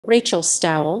Rachel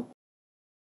Stowell.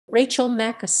 Rachel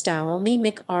Macca Stowell, née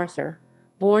McArthur,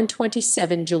 born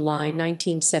 27 July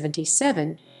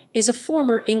 1977, is a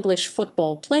former English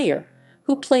football player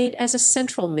who played as a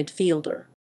central midfielder.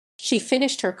 She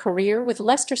finished her career with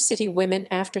Leicester City Women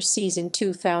after season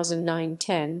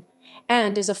 2009-10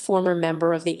 and is a former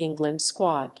member of the England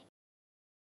squad.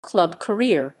 Club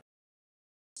career.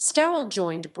 Stowell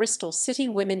joined Bristol City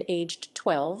Women aged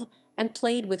 12 and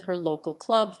played with her local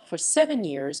club for 7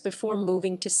 years before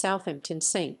moving to Southampton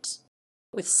Saints.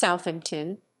 With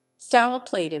Southampton, Stowell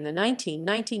played in the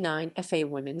 1999 FA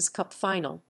Women's Cup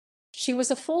final. She was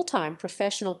a full-time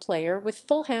professional player with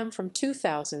Fulham from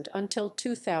 2000 until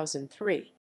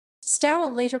 2003.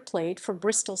 Stowell later played for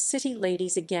Bristol City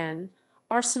Ladies again,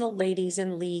 Arsenal Ladies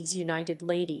and Leeds United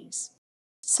Ladies.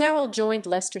 Stowell joined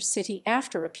Leicester City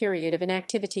after a period of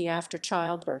inactivity after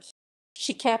childbirth.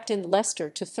 She captained Leicester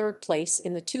to third place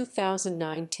in the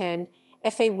 2009-10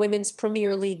 FA Women's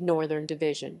Premier League Northern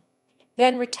Division,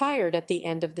 then retired at the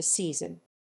end of the season.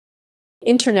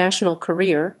 International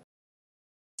career.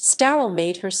 Stowell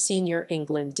made her senior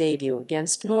England debut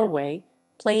against Norway,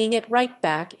 playing at right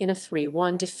back in a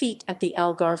 3-1 defeat at the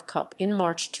Algarve Cup in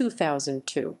March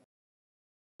 2002.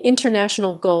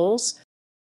 International goals.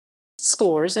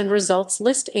 Scores and results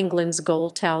list England's goal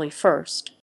tally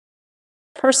first.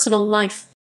 Personal life.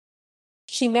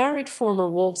 She married former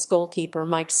Wolves goalkeeper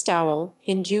Mike Stowell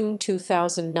in June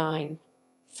 2009,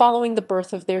 following the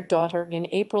birth of their daughter in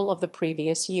April of the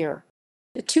previous year.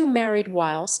 The two married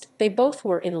whilst they both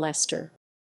were in Leicester,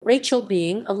 Rachel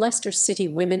being a Leicester City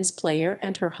Women's player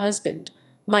and her husband,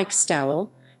 Mike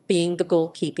Stowell, being the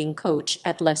goalkeeping coach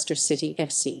at Leicester City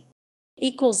FC.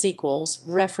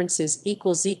 References